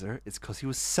 Fraser, it's because he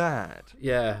was sad.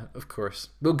 Yeah, of course.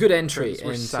 Well, good entry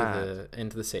Curtains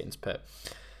into the Satan's Pit.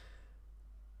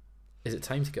 Is it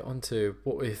time to get on to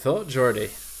what we thought, Jordi?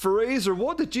 Fraser,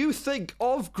 what did you think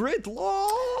of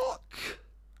Gridlock?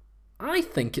 I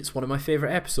think it's one of my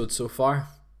favourite episodes so far.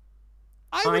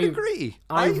 I would agree.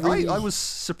 I was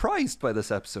surprised by this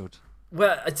episode.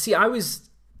 Well, see, I was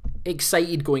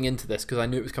excited going into this because I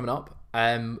knew it was coming up.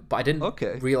 But I didn't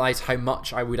realise how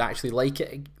much I would actually like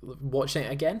it watching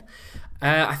it again.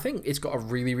 I think it's got a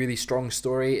really, really strong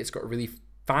story. It's got a really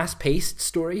fast-paced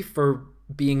story for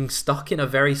being stuck in a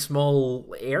very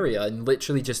small area and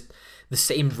literally just the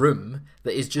same room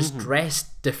that is just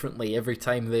dressed differently every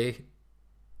time they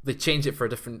change it for a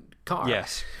different car.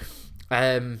 Yes.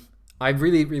 I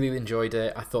really, really enjoyed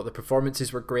it. I thought the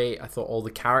performances were great. I thought all the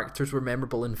characters were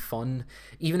memorable and fun.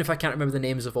 Even if I can't remember the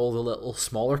names of all the little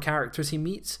smaller characters he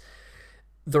meets,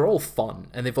 they're all fun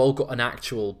and they've all got an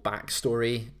actual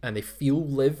backstory and they feel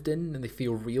lived in and they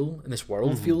feel real and this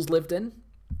world feels lived in.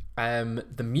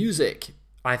 The music,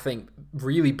 I think,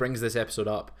 really brings this episode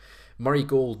up. Murray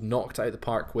Gold knocked out of the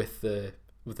park with the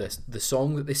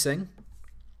song that they sing.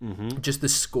 Just the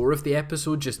score of the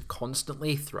episode, just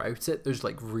constantly throughout it, there's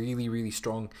like really, really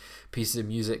strong pieces of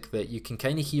music that you can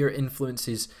kind of hear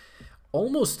influences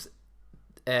almost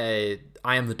I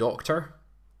Am the Doctor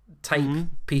type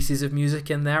pieces of music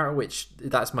in there, which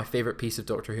that's my favorite piece of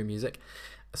Doctor Who music.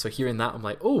 So hearing that, I'm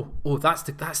like, oh, that's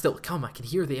still to come. I can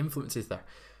hear the influences there.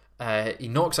 He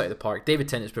knocks out of the park. David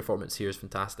Tennant's performance here is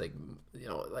fantastic. You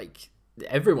know, like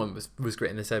everyone was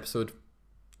great in this episode.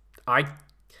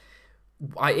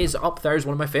 Is up there as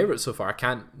one of my favorites so far. I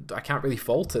can't really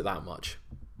fault it that much.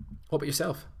 What about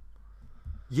yourself?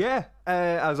 Yeah,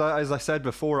 as I said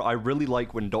before, I really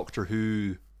like when Doctor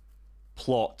Who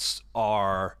plots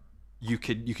are you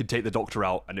could take the Doctor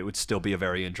out and it would still be a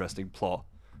very interesting plot,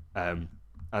 and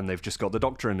they've just got the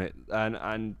Doctor in it,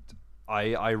 and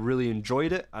I really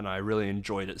enjoyed it, and I really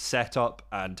enjoyed its setup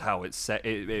and how it's set.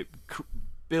 It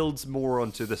builds more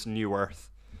onto this New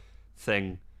Earth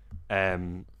thing.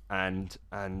 And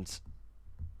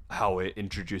how it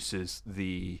introduces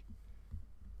the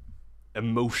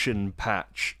emotion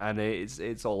patch, and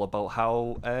it's all about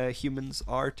how humans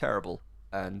are terrible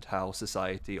and how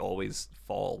society always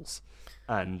falls,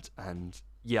 and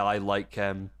yeah,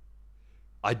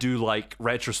 I do like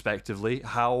retrospectively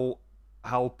how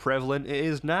prevalent it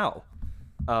is now,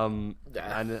 and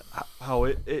how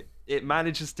it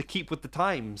manages to keep with the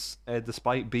times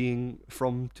despite being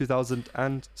from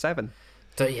 2007.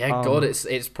 So yeah, God,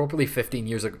 it's probably 15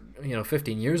 years ago.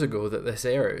 15 years ago that this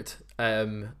aired.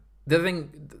 The other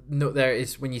thing note there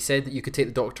is when you said that you could take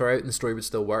the Doctor out and the story would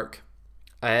still work.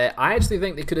 I actually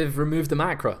think they could have removed the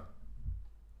macro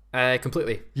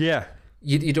completely. Yeah.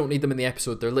 You don't need them in the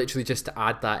episode. They're literally just to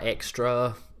add that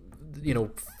extra,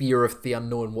 fear of the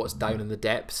unknown, what's down in the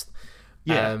depths.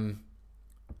 Yeah.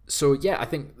 So yeah, I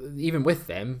think even with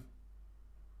them,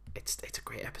 it's a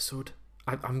great episode.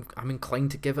 I'm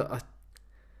inclined to give it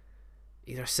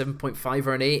either 7.5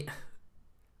 or an 8.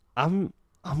 I'm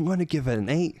gonna give it an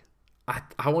 8.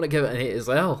 I want to give it an 8 as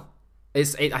well. I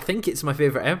think it's my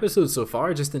favorite episode so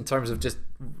far, just in terms of just.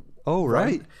 Oh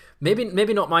right. Maybe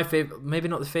not my favorite. Maybe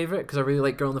not the favorite because I really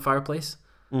like Girl in the Fireplace.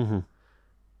 Mm-hmm.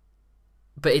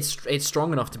 But it's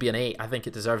strong enough to be an 8. I think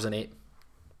it deserves an 8.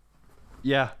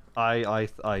 Yeah, I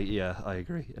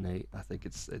agree. An 8. I think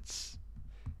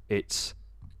it's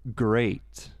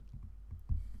great.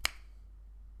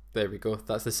 There we go.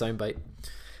 That's the soundbite.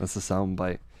 That's the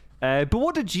soundbite. But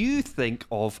what did you think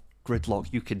of Gridlock?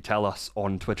 You can tell us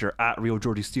on Twitter at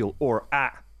RealJordySteele or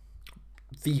at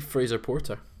the Fraser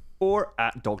Porter. Or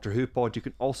at Doctor Who Pod. You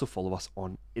can also follow us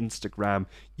on Instagram.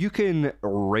 You can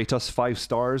rate us 5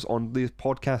 stars on the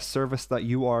podcast service that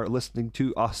you are listening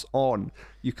to us on.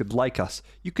 You could like us.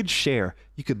 You could share.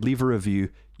 You could leave a review.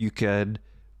 You could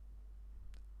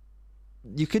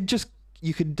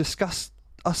discuss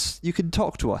us. You could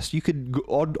talk to us. You could go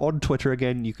on Twitter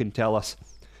again. You can tell us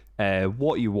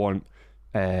what you want.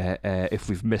 If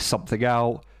we've missed something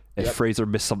out. If Fraser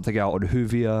missed something out on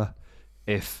Whovia.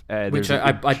 Which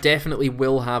I definitely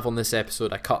will have on this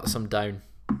episode. I cut some down.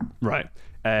 Right.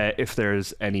 If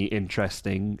there's any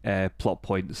interesting plot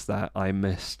points that I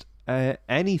missed,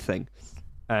 anything.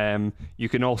 You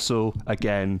can also,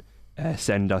 again,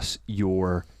 send us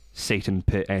your Satan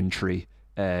Pit entry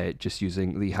just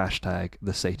using the hashtag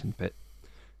 #TheSatanPit.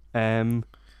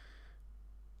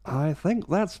 I think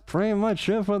that's pretty much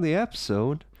it for the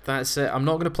episode. That's it. I'm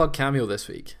not going to plug Cameo this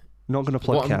week. Not going to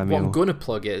plug Cameo. What I'm going to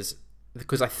plug is,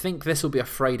 because I think this will be a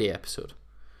Friday episode.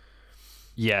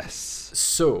 Yes.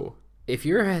 So, if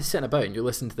you're sitting about and you're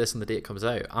listening to this on the day it comes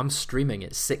out, I'm streaming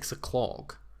at 6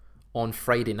 o'clock on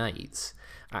Friday nights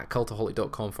at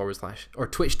cultaholic.com/ or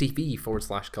Twitch TV /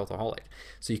 Cultaholic.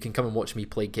 So you can come and watch me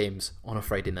play games on a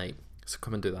Friday night. So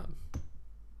come and do that.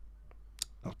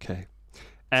 Okay.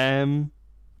 And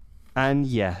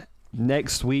yeah,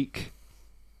 next week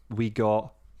we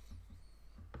got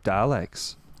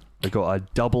Daleks. We got a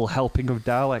double helping of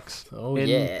Daleks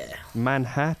in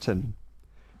Manhattan.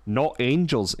 Not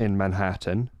Angels in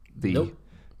Manhattan, the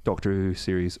Doctor Who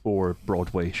series or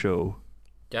Broadway show.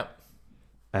 Yep.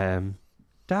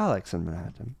 Daleks in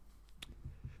Manhattan.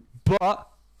 But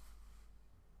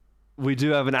we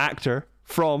do have an actor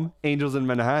from Angels in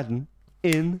Manhattan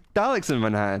in Daleks in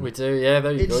Manhattan. We do, yeah,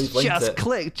 there you go. It's just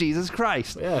clicked, Jesus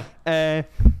Christ. Yeah.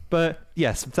 But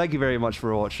yes, thank you very much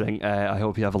for watching. I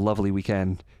hope you have a lovely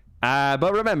weekend.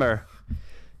 But remember,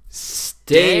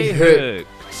 stay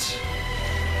hooked.